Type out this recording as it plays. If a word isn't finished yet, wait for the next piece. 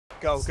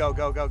Go, go,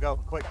 go, go, go.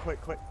 Quick,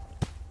 quick, quick.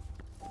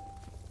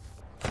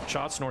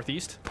 Shots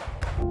northeast.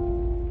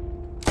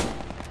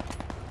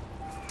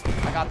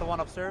 I got the one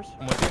upstairs.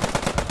 I'm with you.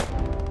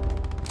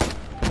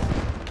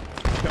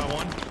 Got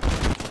one.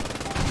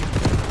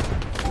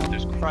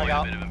 There's quite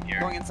a bit of them here.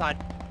 Going inside.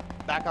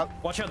 Back up.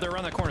 Watch out, they're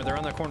around that corner. They're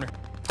around that corner.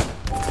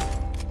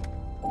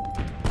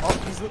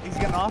 Oh, he's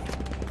getting off.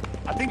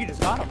 I think he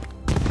just got him.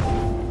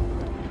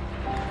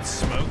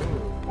 Smoke.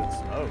 Good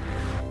smoke.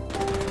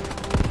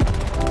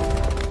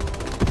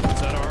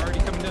 Is that already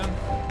coming down?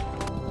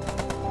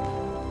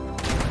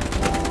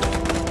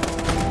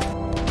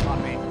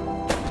 On me.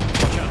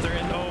 Watch out, they're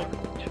in. Oh.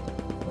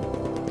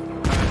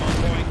 I'm on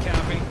point,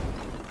 capping.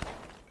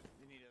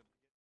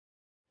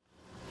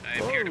 I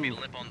appear to be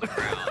limp on the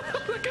ground.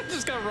 That guy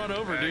just got run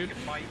over, dude. You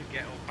might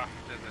get up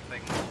after the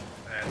thing.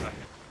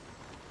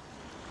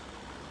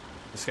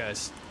 This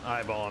guy's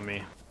eyeballing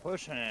me.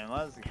 Pushing him.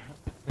 Let's go.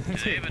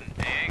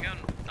 Hang on.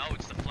 No,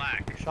 it's the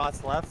flag.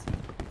 Shots left.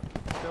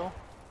 Still.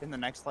 In the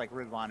next, like,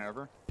 rid line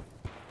over.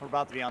 We're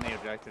about to be on the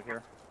objective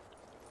here.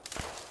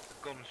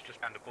 Gun's just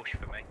behind a bush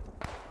for me.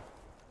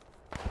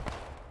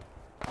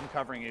 I'm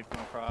covering you from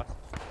across.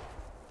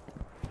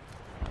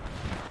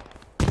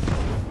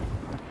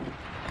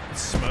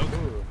 Smoke.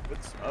 Ooh,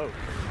 good smoke.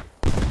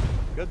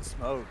 Good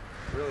smoke.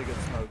 Really good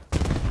smoke.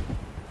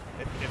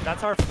 If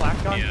that's our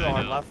flak guns on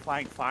our left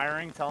flank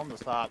firing, tell them to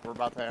stop. We're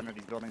about to enter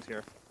these buildings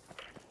here.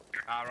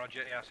 Ah, Roger.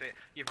 Yeah, I see it.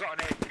 You've got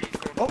an AP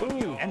gun. Oh,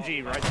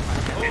 MG right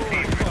behind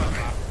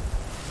you.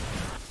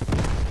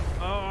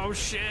 Oh,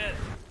 shit.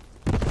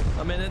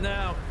 I'm in it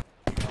now.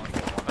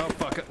 Oh,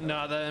 fuck.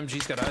 Nah, that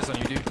MG's got eyes on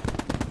you, dude.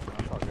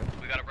 That's all good.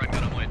 We got a red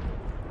gun, I'm waiting.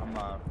 I'm,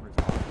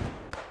 responding.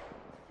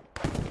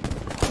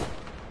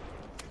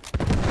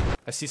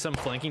 I see some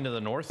flanking to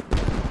the north.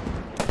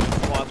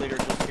 Squad leader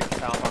just here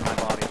south on my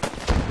body.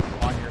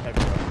 On your heavy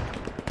road.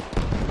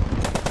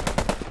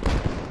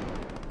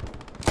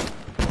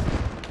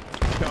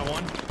 Got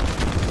one.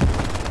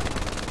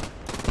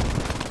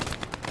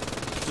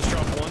 Just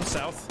dropped one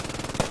south.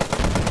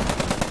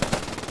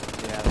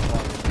 Yeah, that's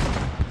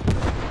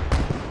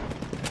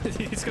all.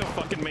 He's gonna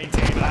fucking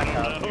maintain it. I Back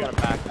don't up. know. You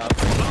gotta back up.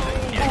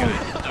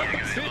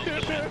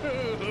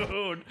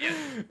 Dude.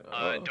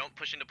 Yeah, don't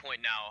push into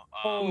point now.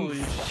 Holy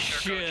Try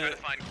shit. to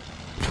find...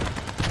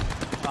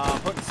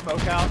 Putting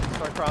smoke out.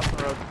 Start crossing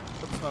the road.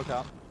 Put the smoke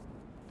out.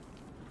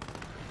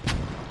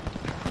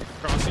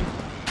 Crossing.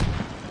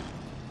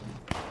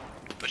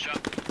 Push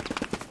up.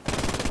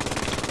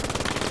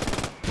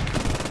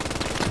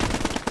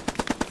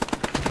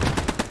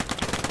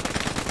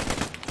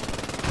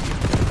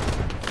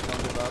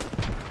 Don't give up.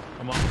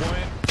 I'm on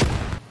point.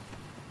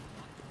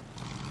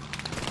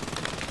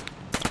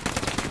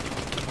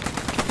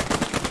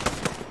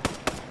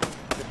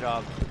 Good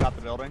job. Got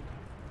the building.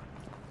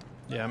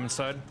 Yeah, I'm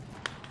inside.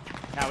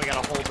 Now we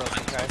gotta hold this,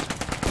 okay?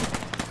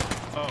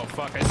 Oh,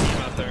 fuck. I see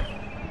him out there.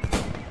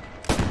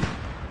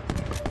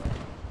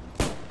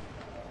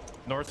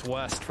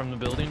 Northwest from the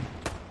building.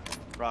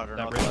 Roger.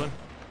 That northwest. red one.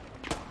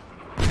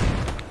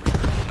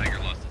 Tiger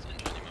lost his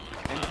engine. You might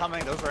want to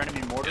Incoming. Those are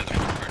enemy mortars.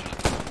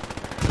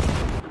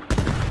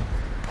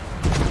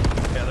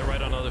 Yeah, they're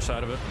right on the other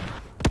side of it.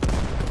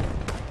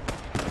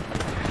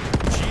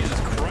 Jesus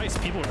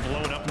Christ, people are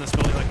blowing up in this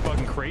building like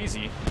fucking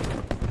crazy.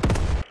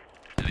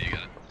 Yeah, you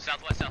got it.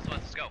 Southwest, southwest,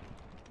 let's go.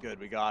 Good,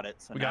 we got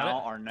it. So We got now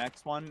it? our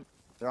next one,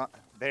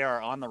 they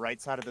are on the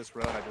right side of this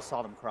road. I just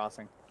saw them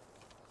crossing.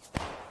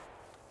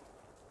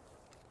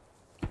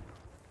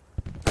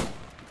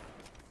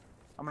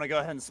 I'm gonna go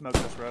ahead and smoke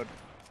this road.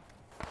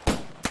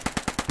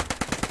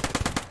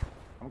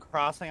 I'm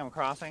crossing, I'm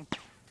crossing.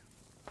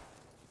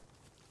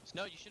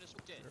 No, you should have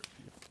swooped in.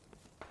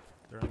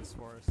 They're in this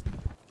forest.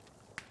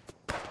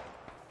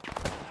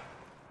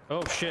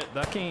 Oh shit,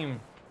 that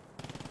came.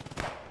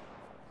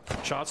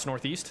 Shots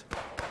northeast.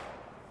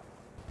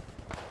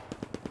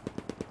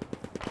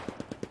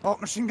 Oh,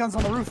 machine guns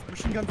on the roof.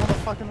 Machine guns on the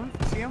fucking roof.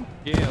 You see him?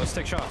 Yeah, let's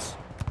take shots.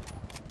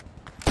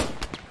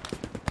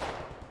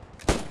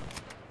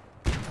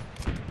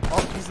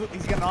 Oh,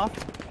 he's getting off.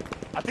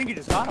 I think he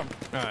just got him.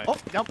 Alright. Oh,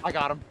 nope, I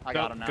got him. I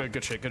got him now. Good,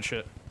 good shit, good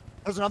shit.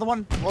 There's another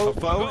one. Low,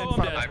 fuck. low Oh, in I'm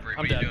front dead. of us. Ivory, I'm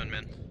what are you dead. doing,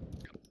 man?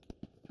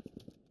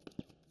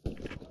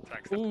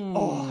 Ooh.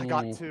 Oh, I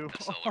got two.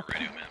 That's all over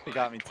radio, man. He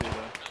got me too,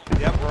 though.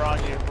 Yep, we're on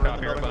you. We're in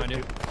Copy, the right building behind with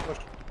you. Push.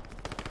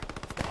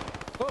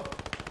 Oh.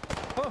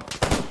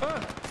 Oh.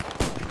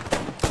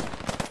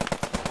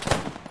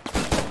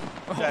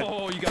 Dead.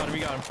 Oh, you got him,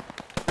 you got him.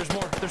 There's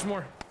more, there's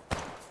more.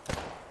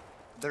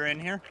 They're in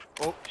here.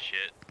 Oh,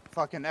 Shit.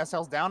 fucking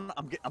SL's down.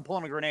 I'm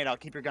pulling a grenade out.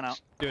 Keep your gun out.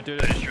 Do it, do I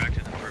it.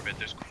 distracted them for a bit.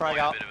 There's Frag quite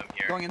a out. bit of them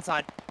here. Going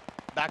inside.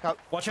 Back up.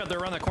 Watch out, they're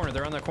around that corner,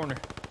 they're around that corner.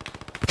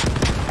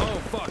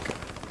 Oh, fuck.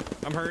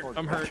 I'm hurt,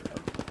 I'm hurt.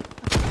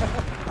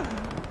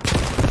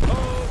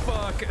 Oh,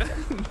 fuck.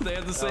 They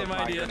had the same That was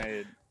my idea.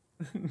 grenade.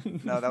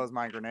 No, that was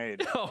my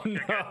grenade. Oh, no.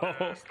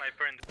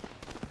 Sniper in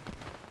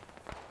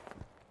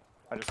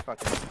I just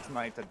fucking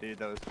sniped a dude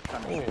that was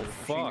trying to Oh, shoot a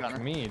machine gunner.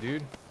 fuck me,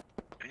 dude.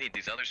 We need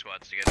these other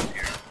squads to get in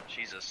here.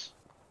 Jesus.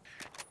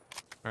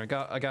 Alright,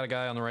 I got a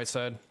guy on the right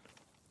side.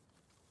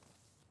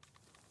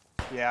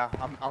 Yeah,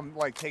 I'm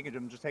like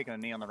just taking a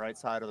knee on the right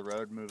side of the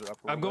road, move it up.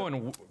 I'm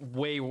going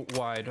way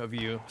wide of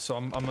you, so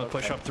I'm gonna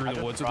push up through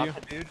the woods with you.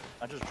 Dude,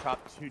 I just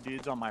dropped 2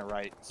 dudes on my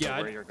right. So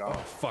Yeah. where you're going? Oh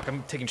fuck!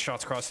 I'm taking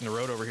shots crossing the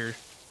road over here.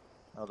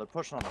 Oh, they're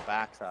pushing on the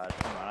backside.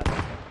 Come on. I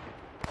think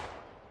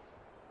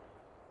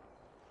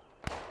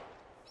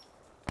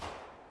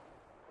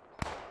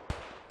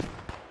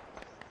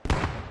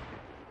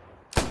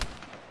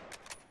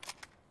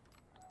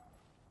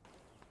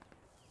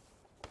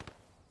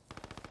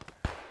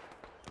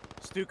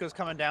Stuka's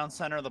coming down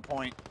center of the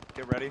point.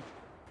 Get ready.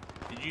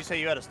 Did you say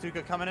you had a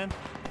Stuka coming in?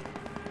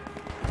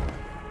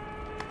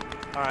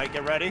 Alright,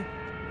 get ready.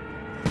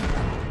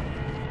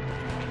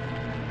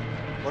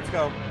 Let's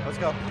go. Let's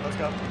go. Let's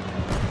go.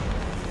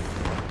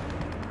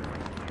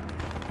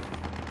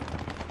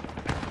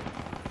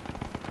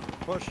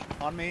 Push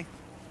on me.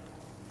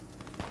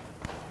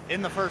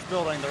 In the first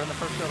building. They're in the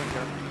first building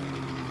here.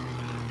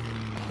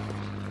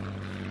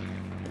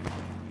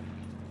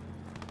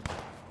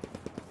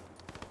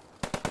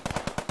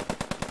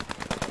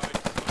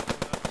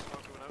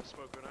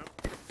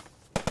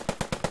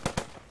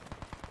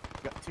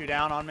 Got 2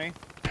 down on me.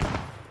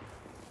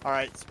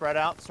 Alright, spread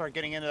out. Start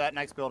getting into that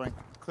next building.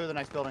 Clear the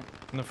next building.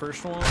 In the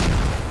first one.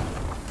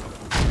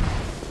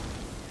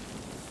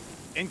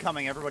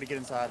 Incoming. Everybody get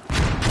inside.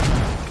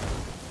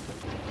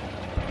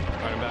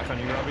 Alright, I'm back on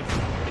you, Robbie.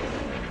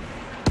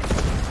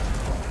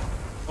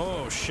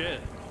 Oh shit.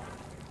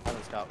 I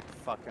just got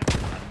fucking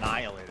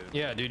annihilated.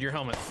 Yeah, dude, your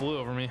helmet flew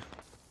over me.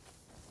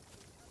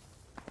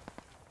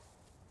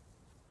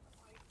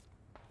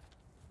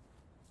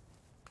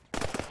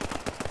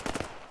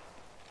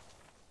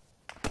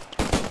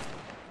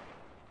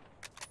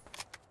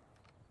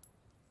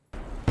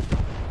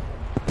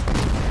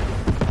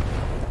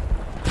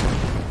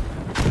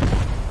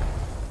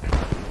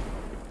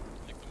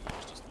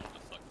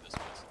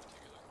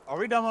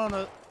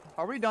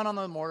 Are we done on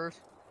the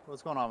mortars?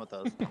 What's going on with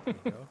those?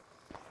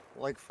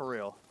 Like for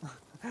real.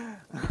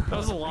 That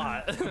was a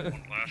lot.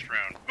 Last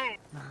round. Boom.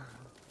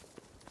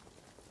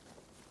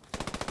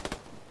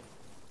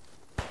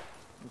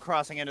 I'm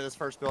crossing into this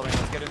first building.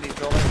 Let's get in these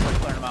buildings. Let's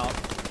clear them out.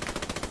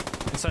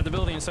 Inside the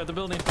building, inside the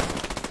building.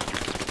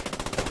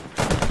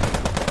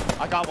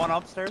 I got one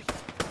upstairs.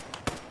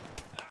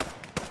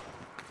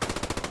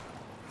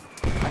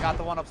 I got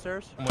the one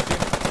upstairs. I'm with you.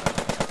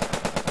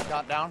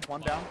 Got down.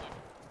 One down.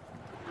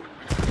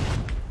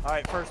 All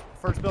right,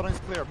 first building's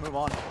clear. Move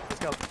on. Let's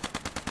go.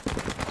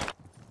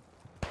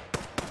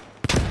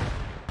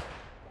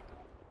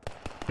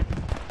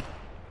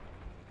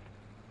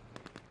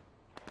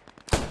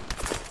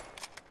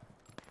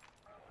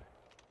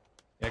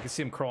 Yeah, I can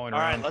see him crawling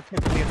All around. right, let's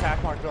hit the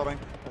attack mark building.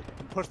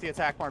 Push the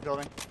attack mark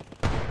building.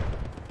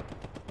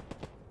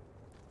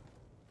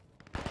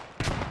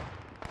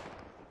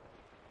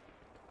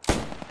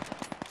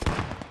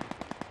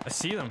 I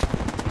see them.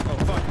 Oh,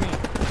 fuck me.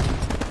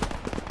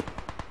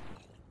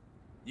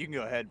 You can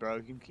go ahead, bro.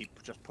 You can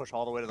just push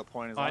all the way to the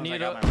point as I long as I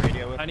need got my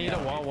radio with I me. need a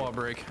wall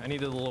break. I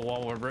need a little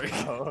wall break.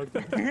 Oh,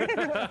 okay.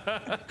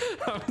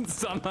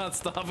 I'm not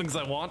stopping because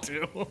I want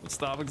to. I'm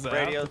stopping because I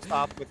have Radio to.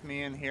 stop with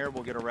me in here.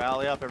 We'll get a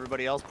rally up.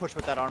 Everybody else push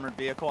with that armored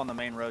vehicle on the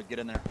main road. Get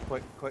in there.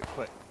 Quick, quick,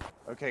 quick.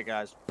 Okay,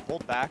 guys.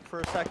 Hold back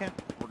for a second.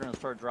 We're going to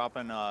start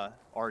dropping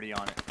Artie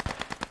on it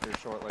here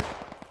shortly.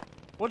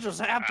 What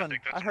just happened?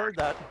 I heard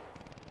that.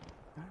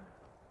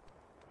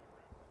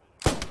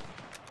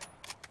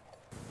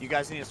 You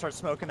guys need to start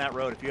smoking that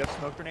road. If you have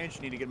smoke grenades,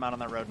 you need to get them out on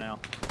that road now.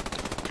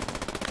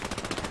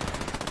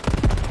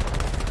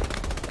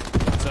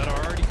 Is that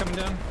already coming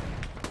down?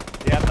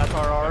 Yeah, that's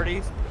our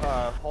Artie.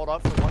 Hold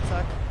up for 1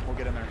 sec. We'll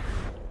get in there.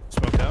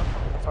 Smoked out?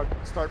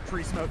 Start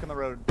pre-smoking the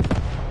road.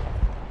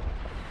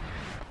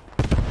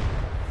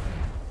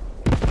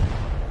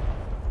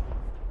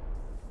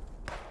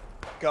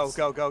 Go,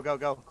 go, go, go,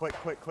 go. Quick,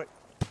 quick, quick.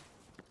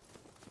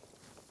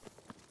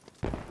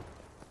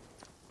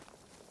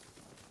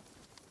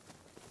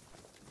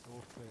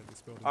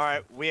 All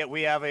right, we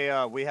have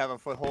a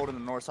foothold in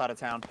the north side of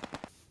town.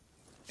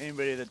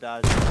 Anybody that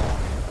dies.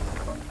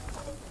 Oh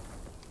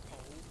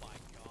my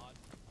god.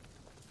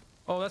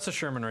 Oh, that's a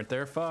Sherman right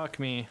there. Fuck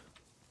me.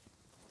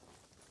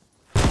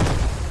 There's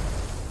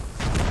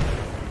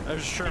a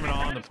Sherman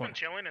on the point.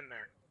 Chilling in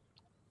there.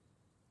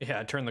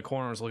 Yeah, I turned the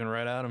corner, was looking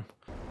right at him.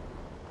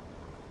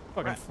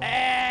 Fucking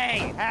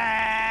Hey!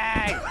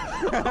 Hey!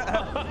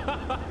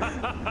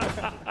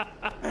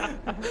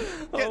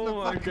 Get in the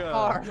oh my fucking god.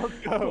 car. Let's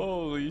go.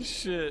 Holy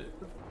shit.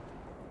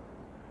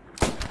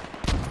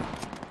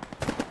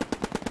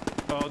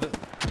 Oh, the...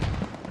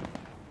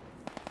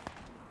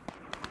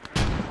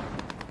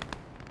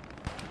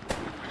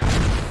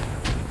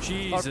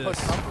 Jesus. Start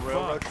pushing up the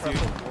railroad Fuck, track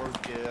dude. towards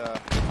the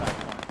attack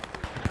point.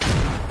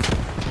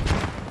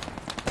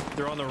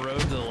 They're on the road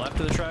to the left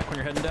of the track when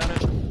you're heading down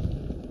it.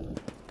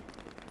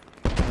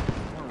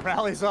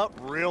 Rallies up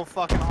real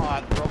fucking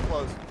hot, real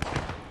close.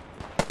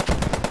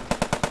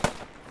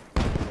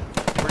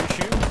 Where are you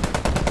shooting?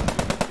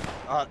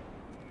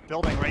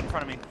 Building right in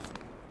front of me.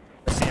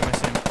 I see him, I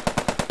see him.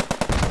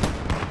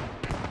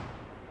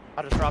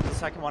 I just dropped the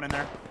second one in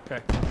there.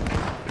 Okay.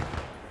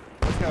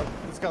 go.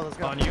 Let's go. Let's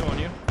go. On you, on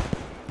you.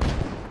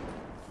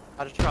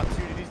 I just dropped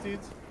 2 of these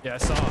dudes. Yeah, I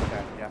saw.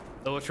 Okay, yeah.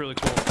 That looks really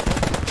cool.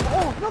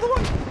 Oh, another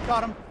one!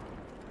 Got him.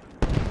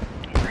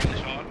 Really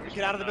shot.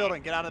 Get out of the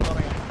building. Get out of the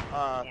building.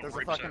 There's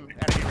a fucking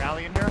enemy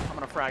rally in here. I'm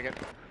gonna frag it.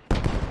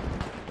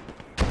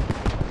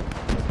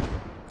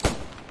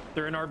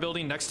 They're in our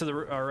building next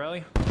to our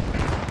rally.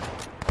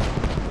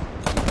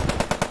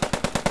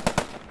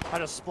 I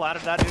just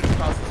splattered that dude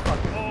across this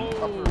fucking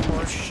upper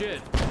floor. Oh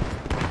shit!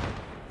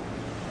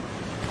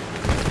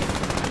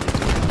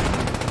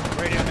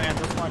 Radio man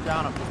just went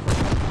down him.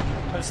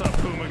 I saw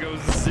Puma go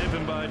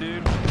zipping by,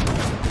 dude.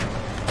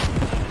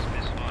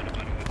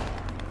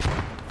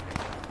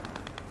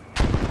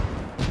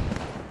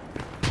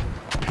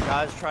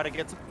 Guys, try to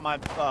get to my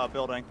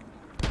building.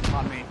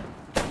 On me.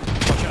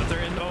 Watch out,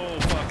 they're in. Oh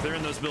fuck, they're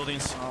in those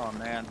buildings. Oh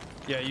man.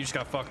 Yeah, you just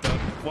got fucked up.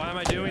 Why am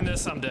I doing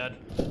this? I'm dead.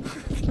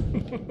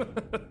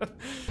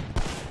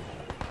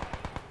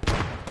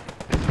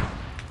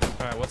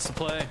 Alright, what's the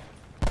play?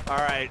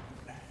 Alright.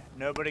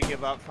 Nobody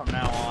give up from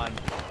now on.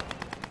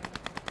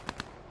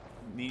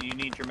 You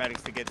need your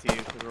medics to get to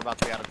you because we're about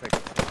to be out of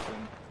tickets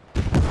soon.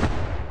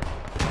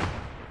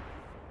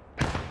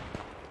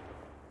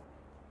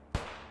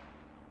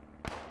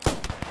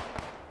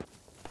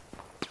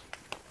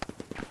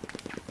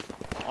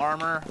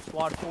 Armor,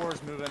 squad 4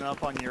 is moving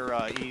up on your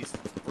east.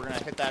 We're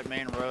gonna hit that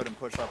main road and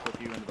push up with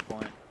you into the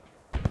point.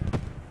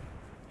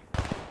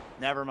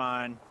 Never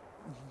mind.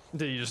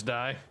 Did you just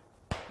die?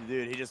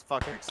 Dude, he just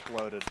fucking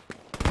exploded.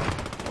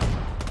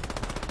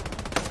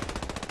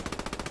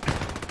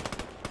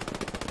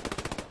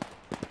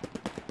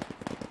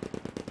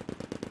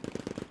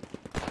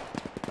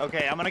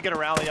 Okay, I'm gonna get a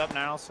rally up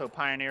now, so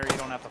Pioneer, you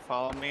don't have to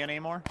follow me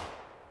anymore.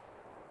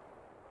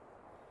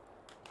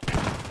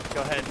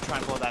 Go ahead and try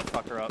and blow that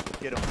fucker up.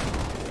 Get him.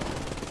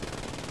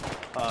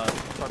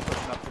 Start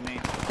pushing up to me.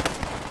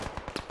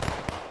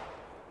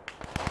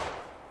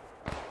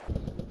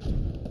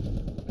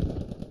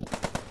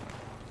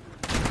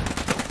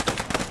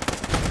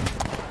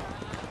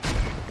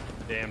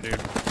 Damn,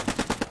 dude.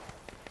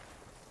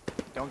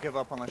 Don't give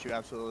up unless you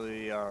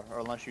absolutely, or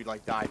unless you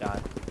like die.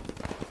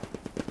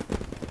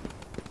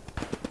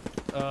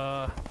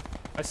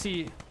 I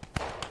see.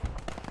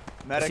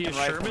 Medic see a and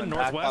rifleman Sherman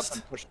back northwest? up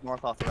and push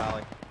north off the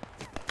rally.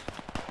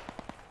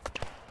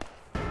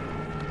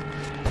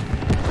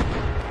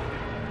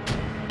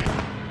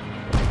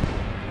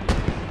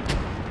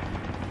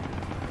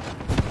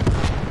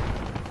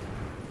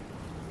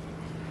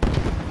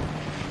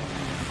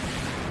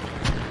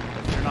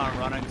 If you're not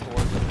running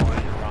towards the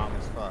point, you're wrong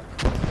as fuck.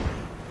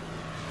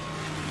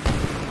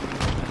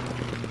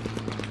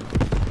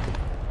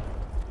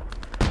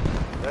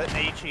 That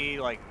HE,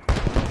 like,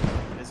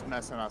 is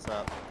messing us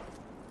up.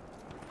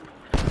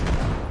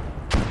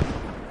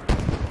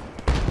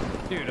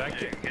 Dude, I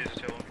can't.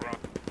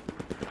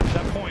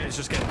 That point is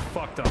just getting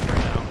fucked up right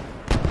now.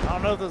 I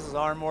don't know if this is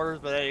arm mortars,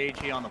 but that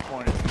HE on the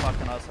point is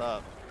fucking us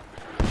up.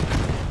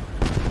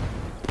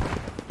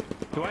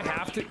 Do I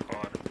have to?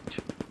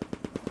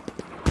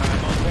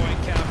 I'm on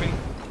point, capping.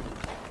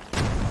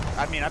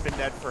 I mean, I've been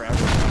dead forever.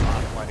 I'm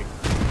not fighting.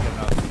 Give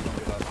up. Don't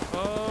give up.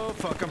 Oh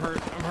fuck! I'm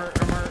hurt. I'm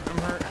hurt. I'm hurt. I'm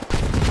hurt.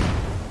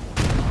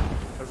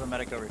 There's a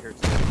medic over here too.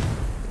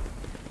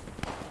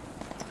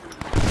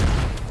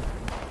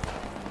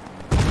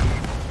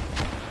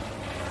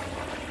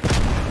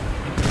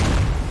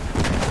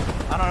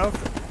 I don't know,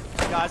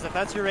 guys. If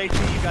that's your HE,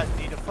 you guys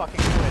need to fucking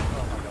quit.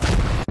 Oh my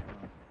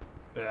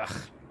god.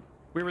 Ugh.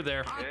 We were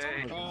there.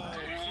 Hey.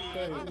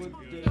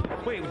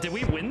 Wait, did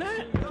we win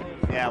that?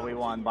 Yeah, we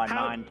won by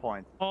How? 9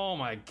 points. Oh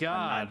my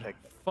god. pick.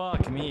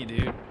 Fuck me,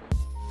 dude.